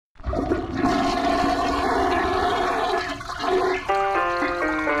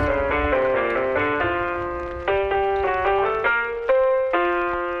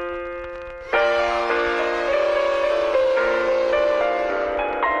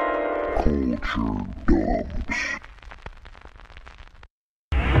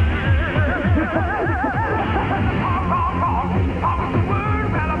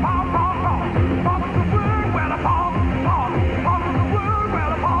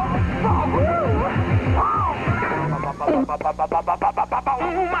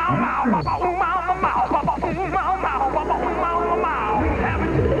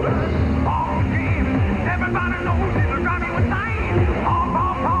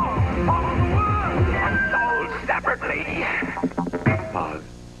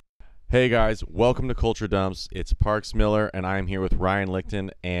Hey guys, welcome to Culture Dumps. It's Parks Miller, and I am here with Ryan Lichten,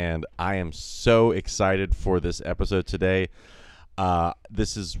 and I am so excited for this episode today.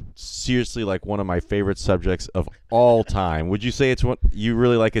 This is seriously like one of my favorite subjects of all time. Would you say it's one you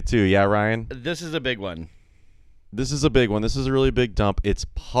really like it too? Yeah, Ryan? This is a big one. This is a big one. This is a really big dump. It's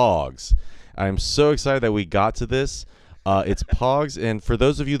Pogs. I'm so excited that we got to this. It's Pogs, and for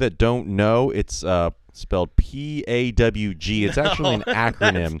those of you that don't know, it's spelled P-A-W-G. It's actually an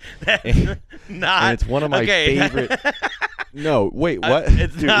acronym. That's not. And it's one of my favorite. No, wait, what?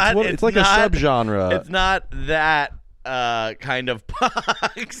 It's Dude, not. It's like not, a subgenre. It's not that kind of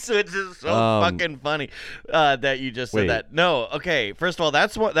Pogs, which is so fucking funny that you just said that. No, okay. First of all,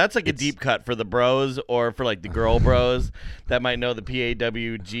 that's like a deep cut for the bros or for like the girl bros that might know the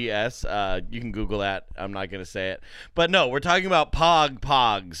P-A-W-G-S. You can Google that. I'm not gonna say it, but no, we're talking about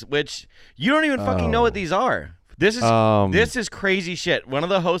Pogs, which you don't even fucking know what these are. This is crazy shit. One of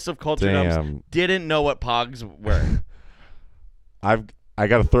the hosts of Culture Dumps didn't know what Pogs were. I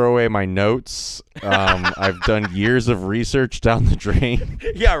got to throw away my notes. I've done years of research down the drain.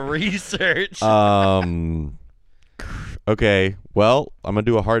 Yeah, research. Okay, well, I'm going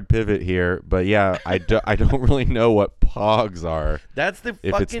to do a hard pivot here. But yeah, I don't really know what Pogs are. That's the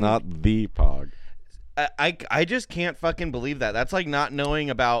if fucking... it's not the Pog. I just can't fucking believe that. That's like not knowing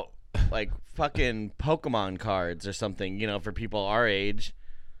about like fucking Pokemon cards or something, you know, for people our age.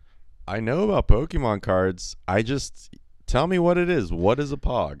 I know about Pokemon cards. Tell me what it is. What is a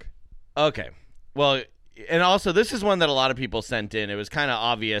Pog? Okay. Well, and also this is one that a lot of people sent in. It was kind of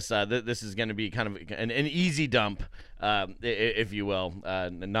obvious that this is going to be kind of an easy dump, if you will, a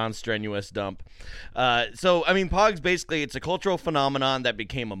non-strenuous dump. So, I mean, Pogs, basically, it's a cultural phenomenon that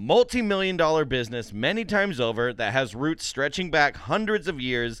became a multi-million-dollar business many times over that has roots stretching back hundreds of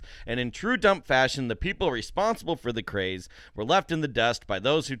years, and in true dump fashion, the people responsible for the craze were left in the dust by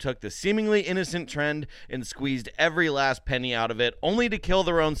those who took the seemingly innocent trend and squeezed every last penny out of it, only to kill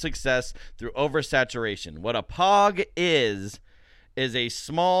their own success through oversaturation. What a Pog is a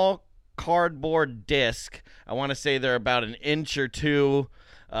small cardboard disc. I want to say they're about an inch or two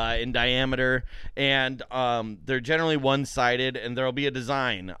in diameter, and they're generally one-sided, and there'll be a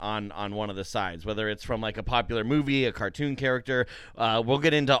design on one of the sides, whether it's from like a popular movie, a cartoon character. We'll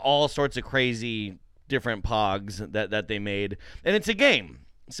get into all sorts of crazy different Pogs that they made, and it's a game.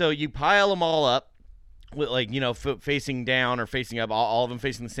 So you pile them all up, with like, you know, facing down or facing up, all of them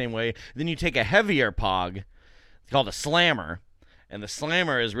facing the same way. Then you take a heavier Pog, it's called a slammer, and the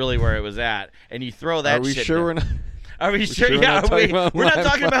slammer is really where it was at, and you throw that shit down. Are we sure? Yeah, we're not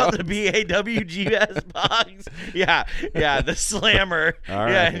talking about the BAWGS Pogs. Yeah, the slammer. All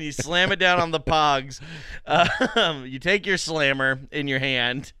right. Yeah, and you slam it down on the Pogs. You take your slammer in your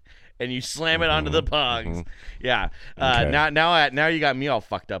hand, and you slam it onto the Pogs. Mm-hmm. Yeah. Okay. Now you got me all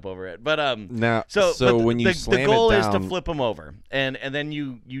fucked up over it. But so when you slam the goal it is to down, flip them over, and then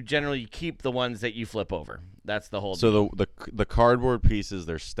you generally keep the ones that you flip over. That's the whole. So the cardboard pieces,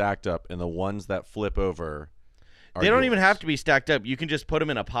 they're stacked up, and the ones that flip over, they don't even have to be stacked up. You can just put them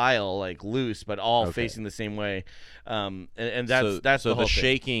in a pile, like loose, but all facing the same way. And that's the whole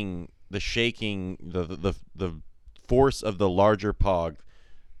thing. The shaking, the force of the larger Pog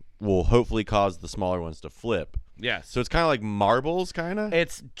will hopefully cause the smaller ones to flip. Yes. So it's kind of like marbles, kind of?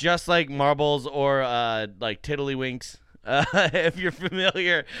 It's just like marbles or like tiddlywinks. If you're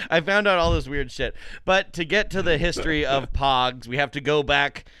familiar, I found out all this weird shit. But to get to the history of Pogs, we have to go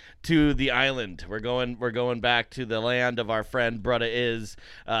back to the island. We're going back to the land of our friend Brutta is.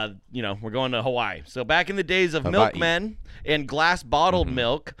 We're going to Hawaii. So back in the days of milkmen and glass bottled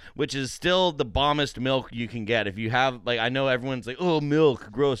milk, which is still the bombest milk you can get. If you have, like, I know everyone's like, oh,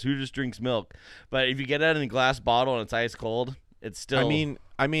 milk, gross, who just drinks milk? But if you get it in a glass bottle and it's ice cold, it's still.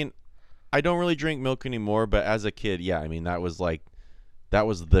 I mean, I don't really drink milk anymore, but as a kid, yeah, I mean, that was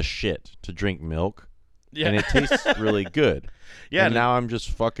the shit to drink milk. Yeah. And it tastes really good. Yeah. And now I'm just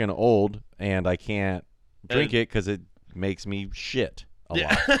fucking old and I can't drink it because it makes me shit a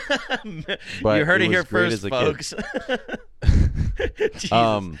lot. But you heard it here first, folks.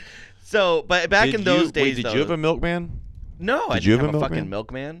 So, but back in those days, did you have a milkman? No, I didn't have a fucking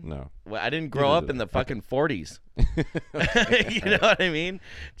milkman. No. I didn't grow up in the fucking 40s. You know what I mean?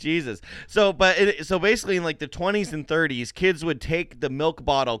 Jesus. So basically in like the 20s and 30s, kids would take the milk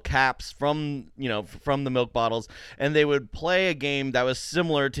bottle caps from the milk bottles, and they would play a game that was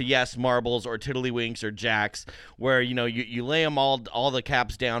similar to marbles or tiddlywinks or jacks, where you lay them all the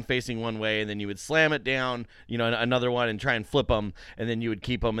caps down facing one way, and then you would slam it down another one and try and flip them, and then you would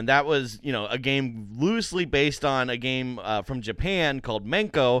keep them. And that was a game loosely based on a game from Japan called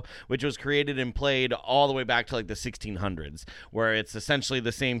Menko, which was created and played all the way back to like the 1600s, where it's essentially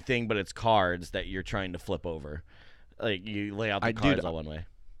the same thing, but it's cards that you're trying to flip over. Like you lay out the cards all one way.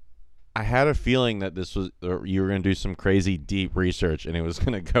 I had a feeling that you were going to do some crazy deep research, and it was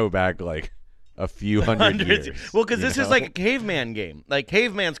going to go back like a few hundred years. Well, because this is like a caveman game. Like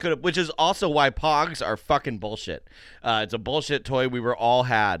caveman's could have, which is also why Pogs are fucking bullshit. It's a bullshit toy we were all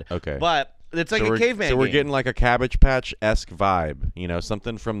had. Okay, but it's like a caveman. So we're getting like a Cabbage Patch-esque vibe.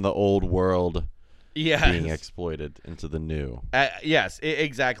 Something from the old world. Being exploited into the new. Yes,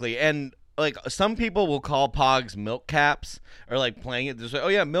 exactly. And like some people will call Pogs milk caps, or like playing it this way. Oh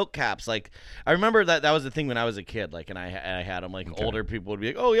yeah, milk caps. Like I remember that was the thing when I was a kid. Like, and I had them. Like older people would be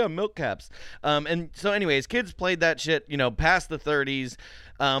like, oh yeah, milk caps. And so anyways, kids played that shit. Past the 30s.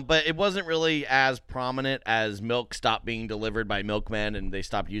 But it wasn't really as prominent as milk stopped being delivered by milkmen and they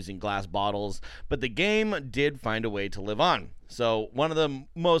stopped using glass bottles. But the game did find a way to live on. So one of the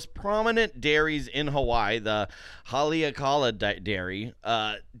most prominent dairies in Hawaii, the Haleakala Dairy,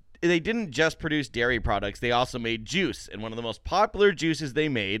 they didn't just produce dairy products. They also made juice. And one of the most popular juices they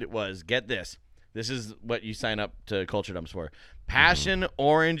made was, get this. This is what you sign up to Culture Dumps for. Passion,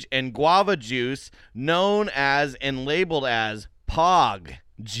 orange, and guava juice, known as and labeled as Pog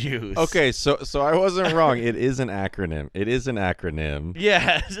juice. Okay, so I wasn't wrong. It is an acronym.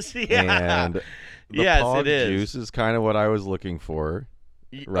 Yes. Yeah. And the Pog juice is kind of what I was looking for.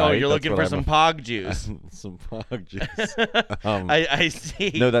 Right? Oh, you're looking for some Pog juice. Some Pog juice. I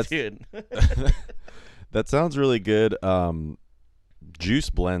see. No, that's dude. That sounds really good. Juice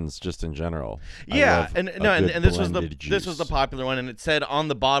blends just in general. Yeah, and this was the popular one, and it said on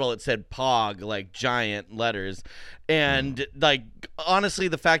the bottle, it said Pog, like giant letters. And like honestly,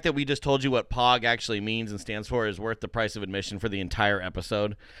 the fact that we just told you what Pog actually means and stands for is worth the price of admission for the entire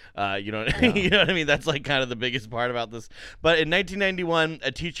episode. You know what I mean? That's like kind of the biggest part about this. But in 1991,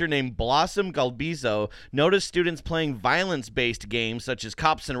 a teacher named Blossom Galbizo noticed students playing violence-based games such as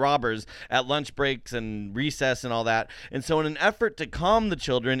cops and robbers at lunch breaks and recess and all that. And so in an effort to calm the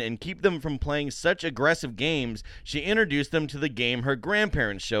children and keep them from playing such aggressive games, she introduced them to the game her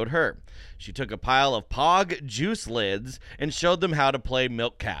grandparents showed her. She took a pile of Pog juice lids and showed them how to play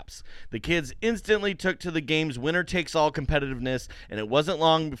milk caps. The kids instantly took to the game's winner-takes-all competitiveness, and it wasn't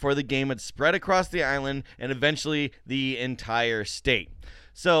long before the game had spread across the island and eventually the entire state.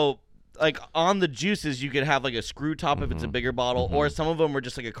 So, like, on the juices, you could have, like, a screw top if it's a bigger bottle, or some of them were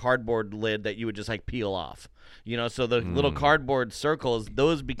just, like, a cardboard lid that you would just, like, peel off. So the little cardboard circles,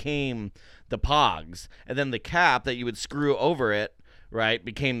 those became the Pogs. And then the cap that you would screw over it, right,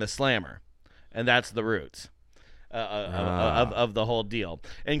 became the slammer. And that's the roots of the whole deal.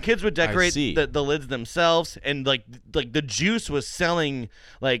 And kids would decorate the lids themselves, and like the juice was selling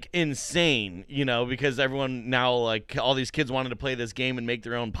like insane, because everyone now, like, all these kids wanted to play this game and make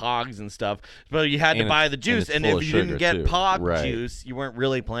their own Pogs and stuff. But you had to buy the juice, and if you didn't get Pog juice, you weren't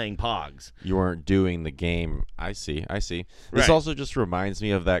really playing Pogs. You weren't doing the game. I see. This also just reminds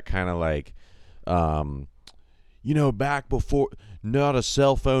me of that kind of like, back before. Not a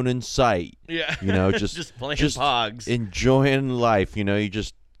cell phone in sight. Yeah. Just playing Pogs. Enjoying life. You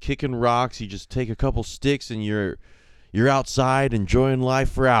just kicking rocks. You just take a couple sticks and you're outside enjoying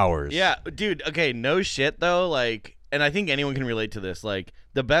life for hours. Yeah, dude. Okay, no shit though. Like, and I think anyone can relate to this. Like,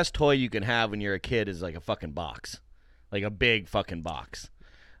 the best toy you can have when you're a kid is like a fucking box, like a big fucking box.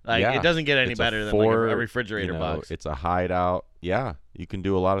 Like, it doesn't get any better than like a refrigerator box. It's a hideout. Yeah, you can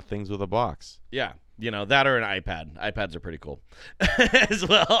do a lot of things with a box. Yeah. That or an iPad. iPads are pretty cool as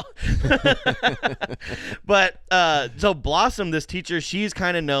well. But so Blossom, this teacher, she's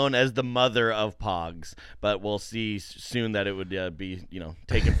kind of known as the mother of Pogs, but we'll see soon that it would be,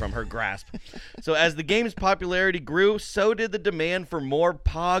 taken from her grasp. So as the game's popularity grew, so did the demand for more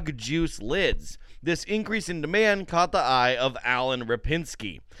Pog juice lids. This increase in demand caught the eye of Alan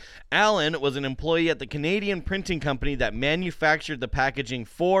Rapinski. Alan was an employee at the Canadian printing company that manufactured the packaging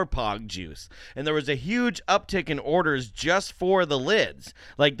for Pog juice, and there was a huge uptick in orders just for the lids.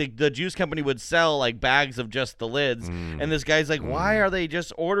 Like, the juice company would sell like bags of just the lids, and this guy's like, why are they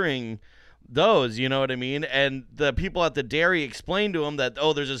just ordering those? You know what I mean? And the people at the dairy explained to him that,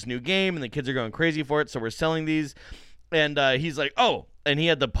 there's this new game and the kids are going crazy for it, so we're selling these. And he's like, and he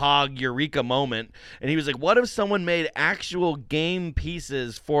had the Pog Eureka moment, and he was like, what if someone made actual game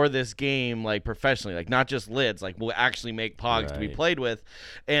pieces for this game, like professionally, like not just lids, like we'll actually make Pogs to be played with,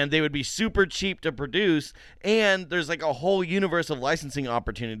 and they would be super cheap to produce, and there's like a whole universe of licensing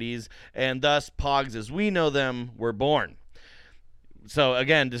opportunities, and thus Pogs as we know them were born. So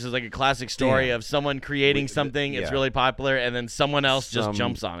again, this is like a classic story of someone creating something, it's really popular, and then someone else just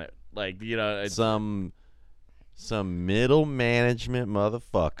jumps on it. Like, you know, some middle management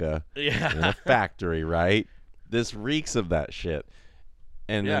motherfucker in a factory, right? This reeks of that shit.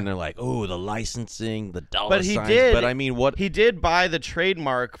 And then they're like, "Oh, the licensing, the dollar signs." But I mean, what he did buy the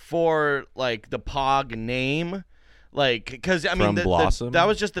trademark for like the Pog name, like because I mean, that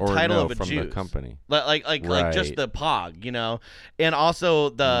was just the title of a from juice. The company, like just the Pog, you know, and also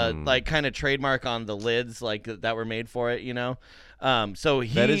the like kind of trademark on the lids, like that were made for it, you know. So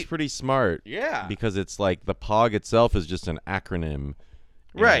that is pretty smart, because it's like the Pog itself is just an acronym,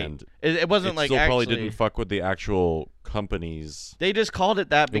 right? It wasn't like still probably didn't fuck with the actual companies. They just called it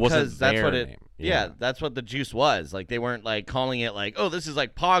that because that's what it. Name. Yeah, that's what the juice was. Like they weren't like calling it like, oh, this is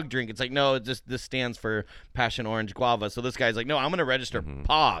like Pog drink. It's like, no, this stands for Passion Orange Guava. So this guy's like, no, I'm gonna register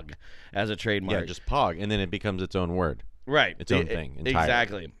Pog as a trademark. Yeah, just Pog, and then it becomes its own word, right? Its own thing entirely.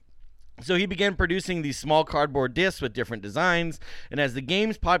 Exactly. So he began producing these small cardboard discs with different designs, and as the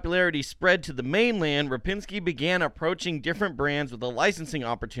game's popularity spread to the mainland, Rapinski began approaching different brands with a licensing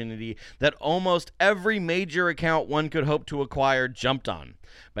opportunity that almost every major account one could hope to acquire jumped on.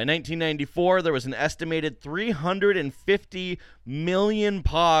 By 1994, there was an estimated 350 million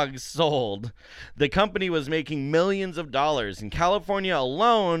Pogs sold. The company was making millions of dollars. In California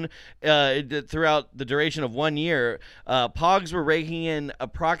alone, throughout the duration of 1 year, Pogs were raking in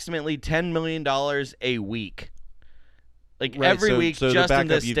approximately $10 million a week. Like every week, so just in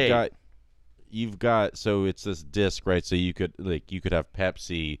this state. You've got so it's this disc, right? So you could have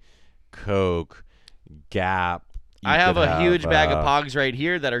Pepsi, Coke, Gap. I have a huge bag of Pogs right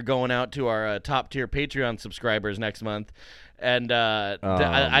here that are going out to our top tier Patreon subscribers next month, and they're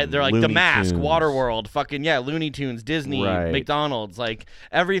like Looney The Mask, Tunes. Waterworld, fucking Looney Tunes, Disney, McDonald's, like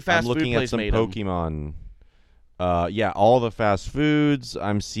every fast food place made them. I'm looking at some Pokemon. All the fast foods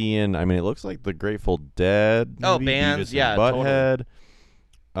I'm seeing. I mean, it looks like the Grateful Dead. Maybe, bands, Butthead.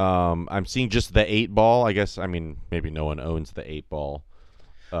 Totally. I'm seeing just the 8-ball. I guess. I mean, maybe no one owns the 8-ball.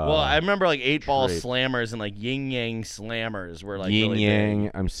 Well, I remember like 8-ball slammers and like yin yang slammers were like yin really yang.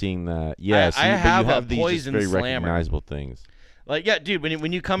 big. I'm seeing that. Yeah, I have but you have a these poison just very slammer. recognizable things. Like dude,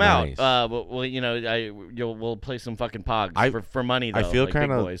 when you come Nice. out, we'll play some fucking Pogs for money though. I feel like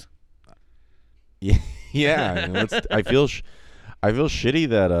kind of. boys. Yeah. I mean, I feel shitty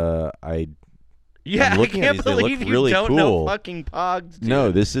that I. Yeah, I can't believe you really don't cool. know fucking Pogs. Dude.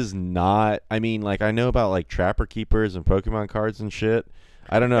 No, this is not. I mean, like I know about like Trapper Keepers and Pokemon cards and shit.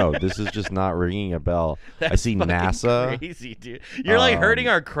 I don't know. This is just not ringing a bell. That's I see NASA. Crazy, dude. You're like hurting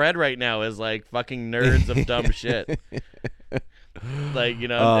our cred right now as like fucking nerds of dumb shit. Like, you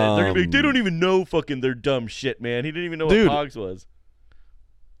know, they're gonna be like, they don't even know fucking their dumb shit, man. He didn't even know what Pogs was.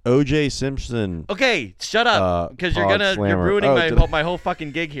 O.J. Simpson. Okay, shut up, because you're ruining my whole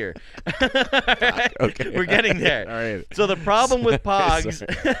fucking gig here. Okay, we're getting there. All right. So the problem with Pogs,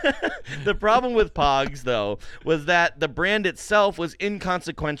 the problem with Pogs though, was that the brand itself was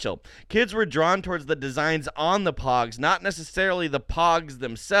inconsequential. Kids were drawn towards the designs on the Pogs, not necessarily the Pogs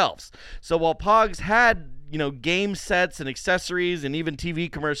themselves. So while Pogs had game sets and accessories and even TV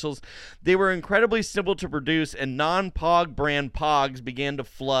commercials, they were incredibly simple to produce, and non-Pog brand Pogs began to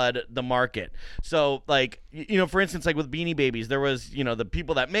flood the market. So, like, for instance, like with Beanie Babies, there was, the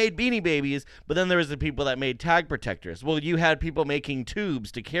people that made Beanie Babies, but then there was the people that made tag protectors. Well, you had people making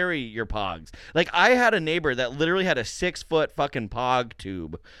tubes to carry your Pogs. Like, I had a neighbor that literally had a 6-foot fucking Pog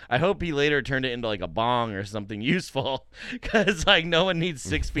tube. I hope he later turned it into, like, a bong or something useful, because, like, no one needs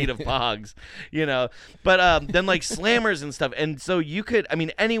 6 feet of Pogs, But then like slammers and stuff, and so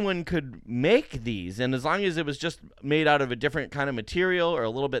anyone could make these, and as long as it was just made out of a different kind of material or a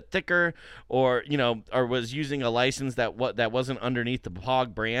little bit thicker, or or was using a license that wasn't underneath the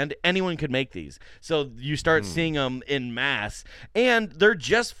Pog brand, anyone could make these. So you start seeing them in mass, and they're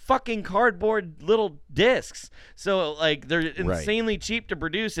just fucking cardboard little discs. So like they're insanely cheap to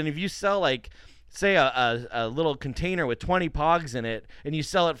produce, and if you sell like, say a little container with 20 Pogs in it, and you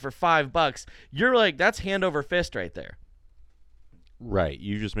sell it for $5, you're like, that's hand over fist right there. Right.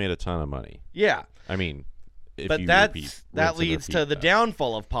 You just made a ton of money. Yeah. I mean, that leads to the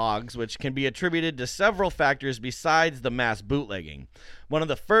downfall of Pogs, which can be attributed to several factors besides the mass bootlegging. One of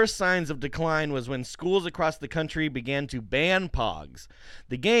the first signs of decline was when schools across the country began to ban Pogs.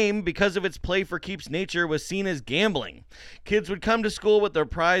 The game, because of its play-for-keeps nature, was seen as gambling. Kids would come to school with their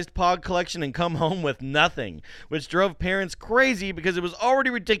prized Pog collection and come home with nothing, which drove parents crazy because it was already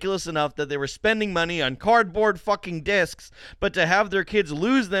ridiculous enough that they were spending money on cardboard fucking discs, but to have their kids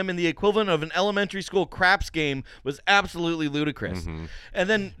lose them in the equivalent of an elementary school craps game was absolutely ludicrous. And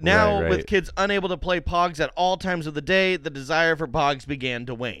then now, with kids unable to play Pogs at all times of the day, the desire for Pogs began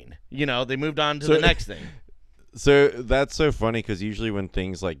to wane. You know, they moved on to the next thing. So that's so funny because usually when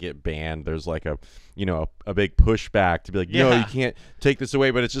things like get banned, there's like a big pushback to be like, no, you can't take this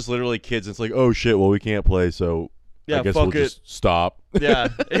away. But it's just literally kids. It's like, oh shit, well we can't play, so I guess we'll just stop. Yeah.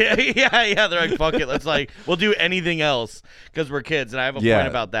 They're like, fuck it. Let's we'll do anything else because we're kids. And I have a point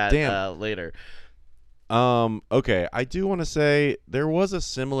about that later. Okay, I do want to say there was a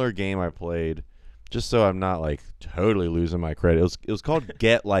similar game I played, just so I'm not like totally losing my credit. It was called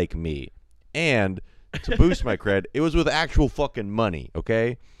Get Like Me, and to boost my cred, it was with actual fucking money.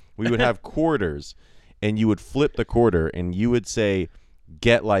 Okay, we would have quarters, and you would flip the quarter, and you would say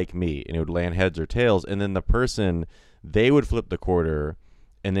 "Get Like Me," and it would land heads or tails, and then the person, they would flip the quarter.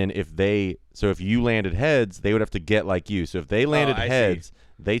 And then if you landed heads, they would have to get like you. So if they landed heads,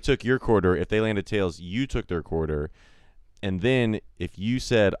 they took your quarter. If they landed tails, you took their quarter. And then if you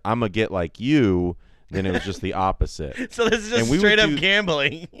said, I'm going to get like you, then it was just the opposite. So this is just straight up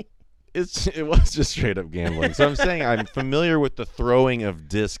gambling. It was just straight up gambling. So I'm saying I'm familiar with the throwing of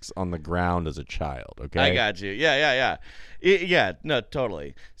discs on the ground as a child. Okay, I got you. Yeah. No,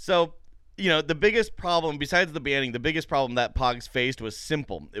 totally. So, you know, the biggest problem, besides the banning, the biggest problem that Pogs faced was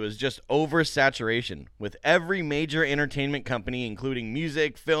simple. It was just oversaturation. With every major entertainment company, including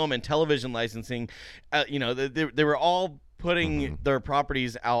music, film, and television licensing, they were all putting their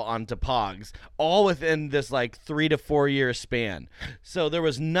properties out onto Pogs, all within this 3 to 4 year span. So there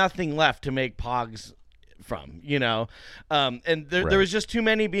was nothing left to make Pogs from, and there was just too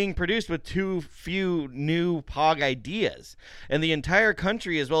many being produced with too few new Pog ideas, and the entire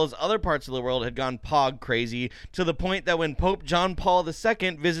country as well as other parts of the world had gone Pog crazy to the point that when Pope John Paul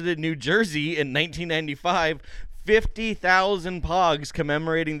II visited New Jersey in 1995, 50,000 Pogs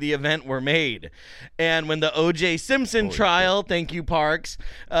commemorating the event were made. And when the O.J. Simpson trial, thank you, Parks,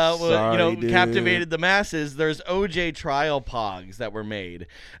 captivated the masses, there's O.J. trial Pogs that were made.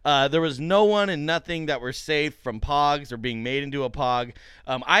 There was no one and nothing that were safe from Pogs or being made into a Pog.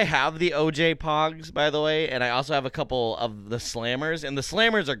 I have the O.J. Pogs, by the way, and I also have a couple of the Slammers. And the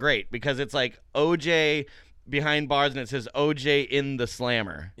Slammers are great because it's like O.J. behind bars, and it says OJ in the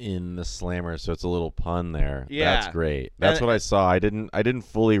Slammer. In the Slammer, so it's a little pun there. Yeah, that's great. That's what I saw. I didn't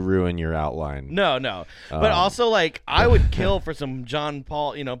fully ruin your outline. No. But also, I would kill for some John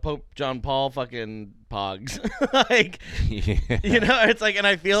Paul, Pope John Paul fucking Pogs. It's and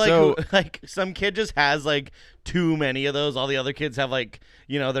I feel like some kid just has too many of those. All the other kids have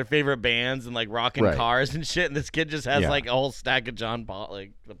their favorite bands and rocking cars and shit, and this kid just has a whole stack of John Paul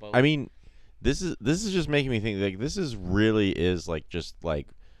the Pope. I mean, This is just making me think this is really just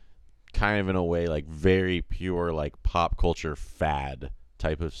kind of in a way very pure pop culture fad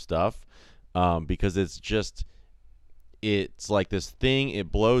type of stuff, because it's this thing,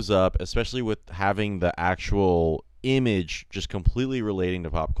 it blows up, especially with having the actual image just completely relating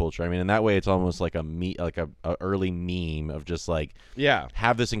to pop culture. I mean, in that way, it's almost like a early meme of just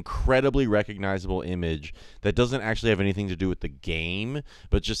have this incredibly recognizable image that doesn't actually have anything to do with the game,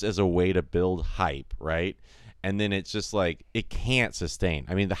 but just as a way to build hype, right? And then it's just it can't sustain.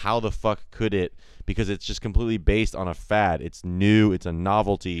 I mean, how the fuck could it? Because it's just completely based on a fad. It's new. It's a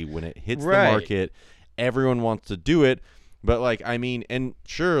novelty. When it hits the market, everyone wants to do it. But and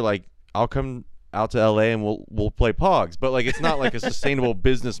sure, I'll come out to LA and we'll play Pogs, but it's not a sustainable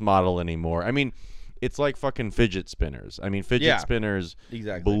business model anymore. I mean, it's like fucking fidget spinners. I mean, fidget spinners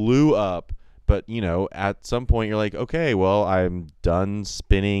blew up, but at some point you're like, okay, well, I'm done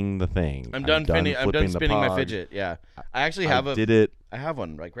spinning the thing. I'm done spinning my fidget. Yeah, I actually have I have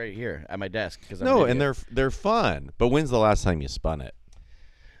one right here at my desk and they're fun. But when's the last time you spun it?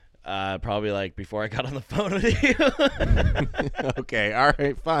 Probably before I got on the phone with you. Okay, all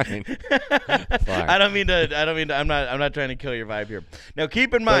right, fine. I don't mean to. I'm not trying to kill your vibe here. Now,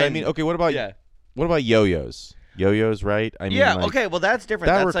 keep in mind. But I mean, okay, what about yo-yos? Yo-yos, right? I mean, okay, well that's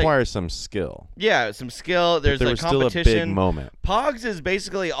different. That requires some skill. Yeah, some skill. There's there was competition. Still a big moment. Pogs is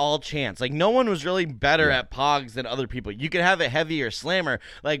basically all chance. No one was really better at Pogs than other people. You could have a heavy or slammer.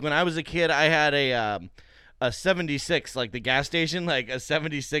 When I was a kid, I had a 76, like the gas station, like a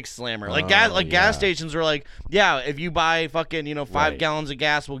 76 slammer. Like gas stations were like, yeah, if you buy fucking 5 gallons of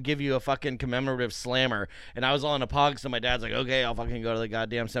gas, we'll give you a fucking commemorative slammer. And I was on a Pog, so my dad's like, okay, I'll fucking go to the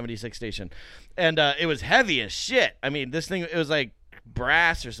goddamn 76 station. And it was heavy as shit. I mean, this thing, it was like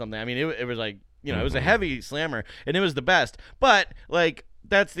brass or something. I mean, it was like, it was a heavy slammer, and it was the best. But like,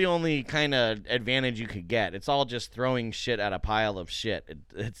 that's the only kind of advantage you could get. It's all just throwing shit at a pile of shit.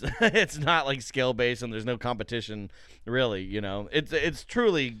 It's not like skill based, and there's no competition really. It's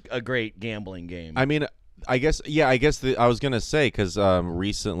truly a great gambling game. I mean, I guess I was gonna say, because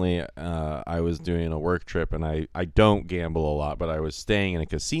recently I was doing a work trip, and I don't gamble a lot, but I was staying in a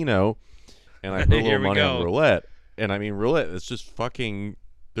casino, and I put a little money on roulette. And I mean, roulette, it's just fucking.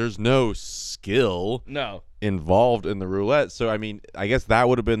 There's no skill involved in the roulette. So, I mean, I guess that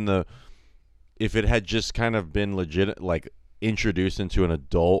would have been if it had just kind of been legit, like introduced into an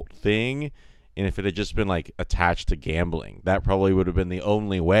adult thing, and if it had just been like attached to gambling, that probably would have been the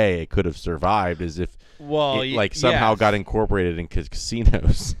only way it could have survived, is if it somehow got incorporated in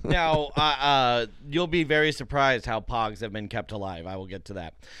casinos. Now, you'll be very surprised how Pogs have been kept alive. I will get to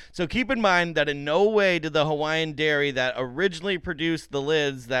that. So keep in mind that in no way did the Hawaiian Dairy that originally produced the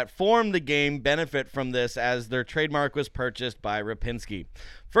lids that formed the game benefit from this, as their trademark was purchased by Rapinski.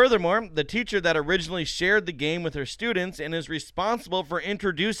 Furthermore, the teacher that originally shared the game with her students and is responsible for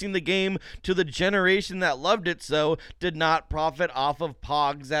introducing the game to the generation that loved it so did not profit off of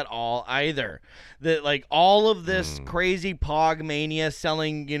Pogs at all either. All of this crazy Pog mania,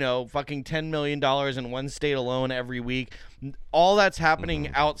 selling, fucking $10 million in one state alone every week, all that's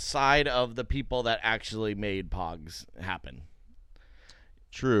happening outside of the people that actually made Pogs happen.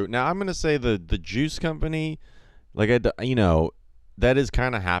 True. Now, I'm going to say the juice company, that is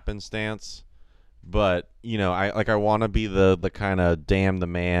kind of happenstance, but I want to be the kind of damn the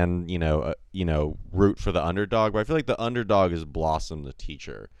man, root for the underdog. But I feel like the underdog is Blossom, the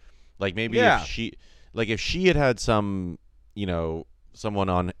teacher. Like maybe if she had some,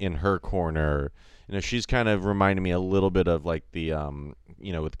 someone in her corner, she's kind of reminding me a little bit of like the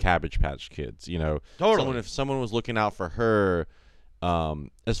with Cabbage Patch Kids. Totally. If someone was looking out for her,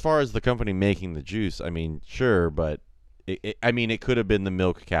 as far as the company making the juice, I mean, sure, but. It could have been the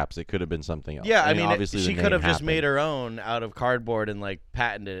milk caps. It could have been something else. Yeah, obviously she could have just made her own out of cardboard and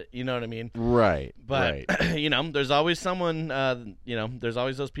patented it. You know what I mean? Right. But there's always someone. There's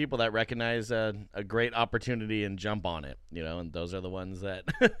always those people that recognize a great opportunity and jump on it. And those are the ones that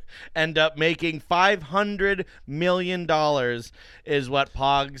end up making $500 million is what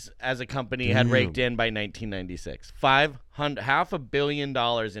Pogs as a company had raked in by 1996. $500 million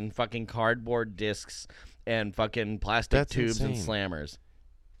in fucking cardboard discs and fucking plastic tubes and slammers.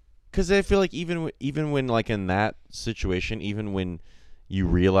 Because I feel like even when like in that situation, even when you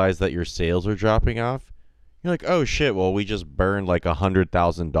realize that your sales are dropping off, you're like, oh shit, well we just burned like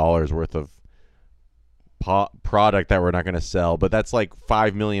 $100,000 worth of product that we're not going to sell, but that's like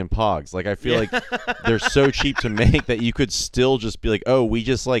 5 million Pogs. Like I feel like they're so cheap to make that you could still just be like, oh, we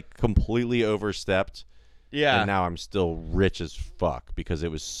just like completely overstepped. Yeah. And now I'm still rich as fuck because it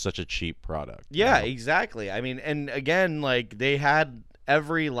was such a cheap product. Yeah, exactly. I mean, and again, like they had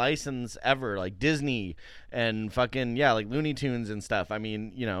every license ever, like Disney and fucking like Looney Tunes and stuff. I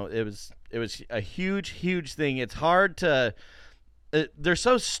mean, it was a huge thing. It's hard to they're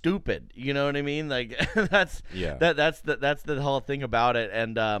so stupid, you know what I mean? Like that's the whole thing about it.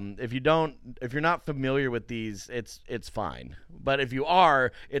 And if you're not familiar with these, it's fine. But if you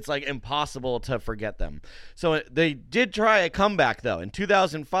are, it's like impossible to forget them. So they did try a comeback though. In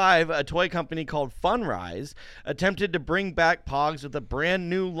 2005, a toy company called Funrise attempted to bring back Pogs with a brand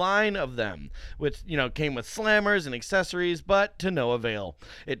new line of them, which came with slammers and accessories, but to no avail.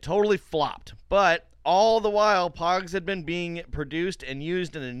 It totally flopped. But all the while, Pogs had been being produced and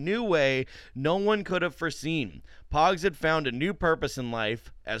used in a new way no one could have foreseen. Pogs had found a new purpose in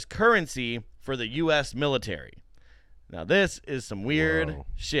life as currency for the U.S. military. Now, this is some weird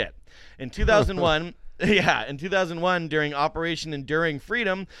shit. In 2001... in 2001, during Operation Enduring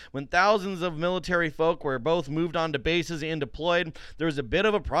Freedom, when thousands of military folk were both moved onto bases and deployed, there was a bit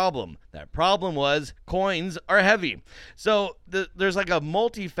of a problem. That problem was coins are heavy. So there's like a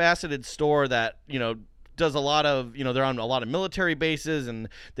multifaceted store that, does a lot of, they're on a lot of military bases, and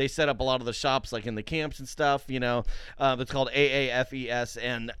they set up a lot of the shops like in the camps and stuff, it's called AAFES,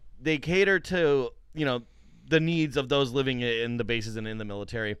 and they cater to, the needs of those living in the bases and in the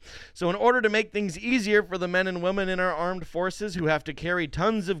military. So in order to make things easier for the men and women in our armed forces who have to carry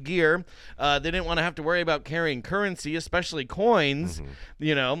tons of gear, they didn't want to have to worry about carrying currency, especially coins,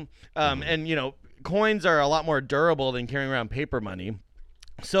 and, coins are a lot more durable than carrying around paper money.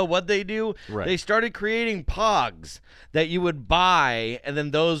 So what they do, Right. they started creating Pogs that you would buy, and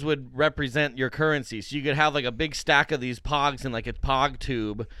then those would represent your currency. So you could have like a big stack of these Pogs in like a Pog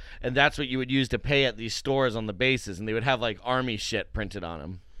tube, and that's what you would use to pay at these stores on the bases, and they would have like army shit printed on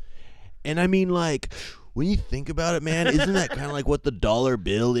them. And I mean, like, when you think about it, man, isn't that kind of like what the dollar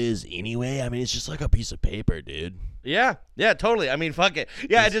bill is anyway? I mean, it's just like a piece of paper, dude. Yeah, totally. I mean, fuck it.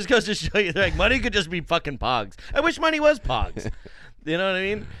 Yeah, it just goes to show you, like, money could just be fucking Pogs. I wish money was Pogs. You know what I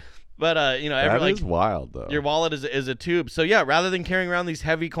mean? But that is wild, though. Your wallet is a tube. So yeah, rather than carrying around these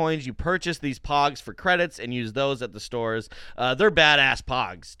heavy coins, you purchase these Pogs for credits and use those at the stores. They're badass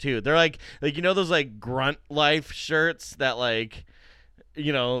Pogs too. They're like those like Grunt Life shirts that like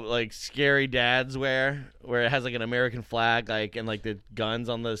scary dads wear, where it has like an American flag like and like the guns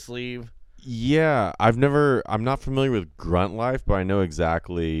on the sleeve. Yeah, I'm not familiar with Grunt Life, but I know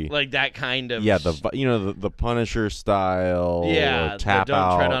exactly like that kind of the Punisher style, or tap don't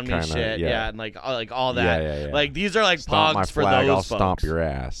out tread on me kinda, shit, and like all that. Yeah. Like these are like stomp Pogs my for flag, those I'll folks. stomp your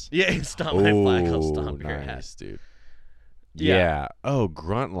ass. Yeah, stomp my flag, I'll stomp your nice, ass, dude. Yeah. Oh,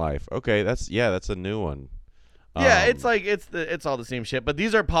 Grunt Life. Okay, that's a new one. Yeah, it's like it's all the same shit, but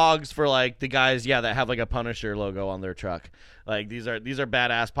these are Pogs for like the guys, that have like a Punisher logo on their truck. Like these are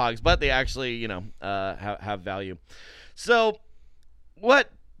badass Pogs, but they actually have value. So, what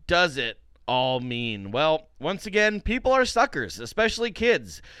does it all mean? Well, once again, people are suckers, especially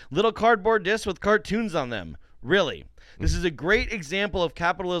kids. Little cardboard discs with cartoons on them. Really. This is a great example of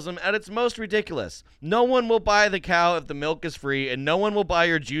capitalism at its most ridiculous. No one will buy the cow if the milk is free, and no one will buy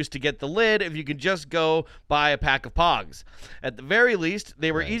your juice to get the lid if you can just go buy a pack of Pogs. At the very least,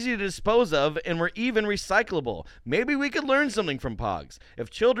 they were easy to dispose of and were even recyclable. Maybe we could learn something from Pogs. If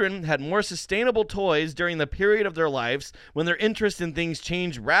children had more sustainable toys during the period of their lives when their interest in things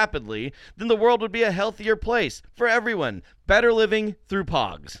changed rapidly, then the world would be a healthier place for everyone. Better living through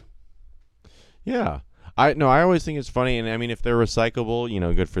Pogs. Yeah. I always think it's funny, and I mean, if they're recyclable,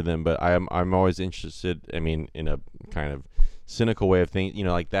 good for them. But I'm always interested. I mean, in a kind of cynical way of thinking,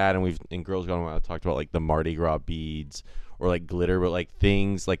 like that. And in Girls Gone Wild talked about like the Mardi Gras beads or like glitter, but like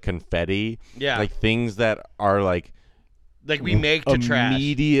things like confetti, like things that are like we make to trash,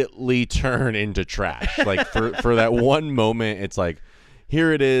 immediately turn into trash. Like for that one moment, it's like,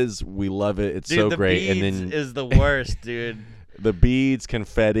 here it is, we love it, it's so great, and then is the worst, dude. The beads,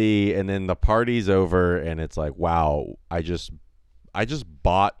 confetti, and then the party's over, and it's like, wow, I just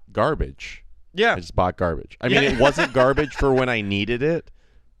bought garbage. Yeah. I just bought garbage. I mean, it wasn't garbage for when I needed it,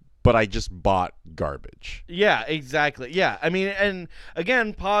 but I just bought garbage. Yeah, exactly. Yeah. I mean, and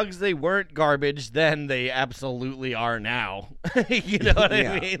again, Pogs, they weren't garbage then, they absolutely are now. You know what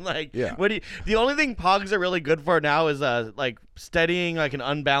I mean? Like, the only thing Pogs are really good for now is like steadying like an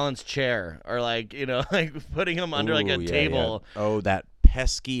unbalanced chair, or like, like putting them under like a table. Yeah. Oh, that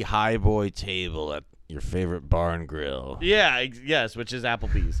pesky high boy table at your favorite barn grill. Yeah, yes, which is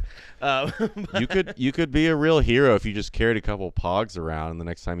Applebee's. You could be a real hero if you just carried a couple Pogs around, and the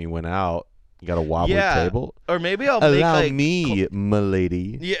next time you went out, you got a wobbly table. Or maybe I'll allow make me,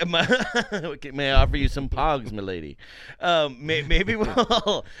 milady. Yeah, may I offer you some Pogs, milady? Maybe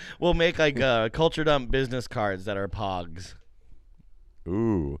we'll make like Culture Dump business cards that are Pogs.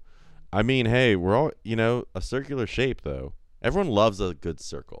 Ooh, I mean, hey, we're all a circular shape though. Everyone loves a good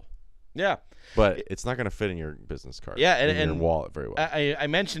circle. Yeah. But it's not going to fit in your business card. Yeah, and your wallet very well. I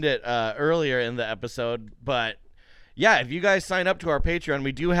mentioned it earlier in the episode, but yeah, if you guys sign up to our Patreon,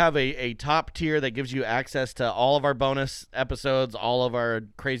 we do have a top tier that gives you access to all of our bonus episodes, all of our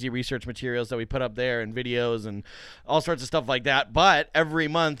crazy research materials that we put up there, and videos and all sorts of stuff like that. But every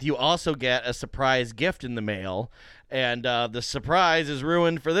month, you also get a surprise gift in the mail. And the surprise is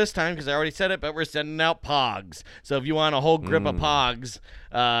ruined for this time because I already said it, but we're sending out Pogs. So if you want a whole grip of Pogs,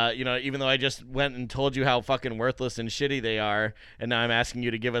 even though I just went and told you how fucking worthless and shitty they are, and now I'm asking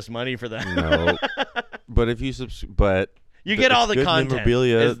you to give us money for them. No, but if you you get all the content.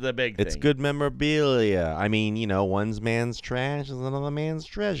 Memorabilia is the big thing. It's good memorabilia. I mean, one man's trash is another man's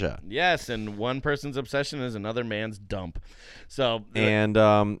treasure. Yes, and one person's obsession is another man's dump. So, and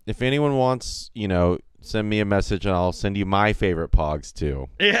if anyone wants, send me a message and I'll send you my favorite Pogs too.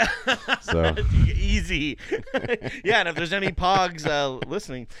 Yeah. So easy. Yeah, and if there's any Pogs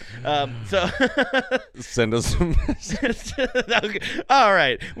listening, so send us some messages. Okay. All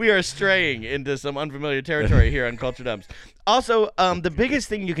right. We are straying into some unfamiliar territory here on Culture Dumps. Also, the biggest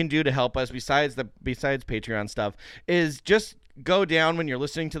thing you can do to help us besides Patreon stuff is just go down when you're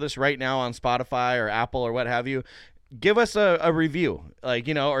listening to this right now on Spotify or Apple or what have you. Give us a review,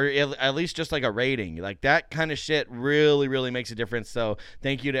 or at least just like a rating. Like that kind of shit really, really makes a difference. So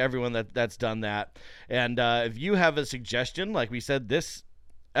thank you to everyone that's done that. And if you have a suggestion, like we said, this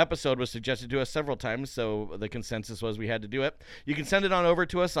episode was suggested to us several times, so the consensus was we had to do it. You can send it on over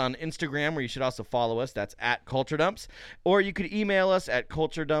to us on Instagram, where you should also follow us. That's at Culture Dumps. Or you could email us at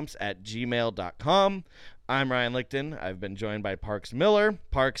culturedumps@gmail.com. I'm Ryan Lichten. I've been joined by Parks Miller,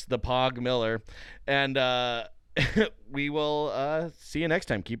 Parks the Pog Miller. And we will see you next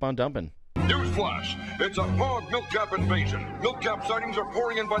time. Keep on dumping. Newsflash! It's a hog milk cap invasion. Milk cap sightings are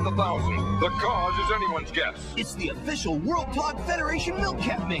pouring in by the thousand. The cause is anyone's guess. It's the official World Pog Federation milk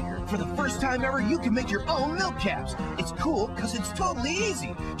cap maker. For the first time ever, you can make your own milk caps. It's cool because it's totally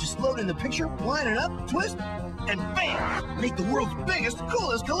easy. Just load in the picture, line it up, twist, and bam! Make the world's biggest,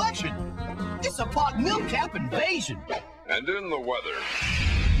 coolest collection. It's a Pog milk cap invasion. And in the weather.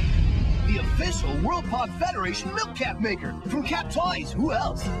 The official World Pog Federation milk cap maker from Cap Toys. Who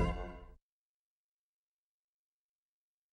else?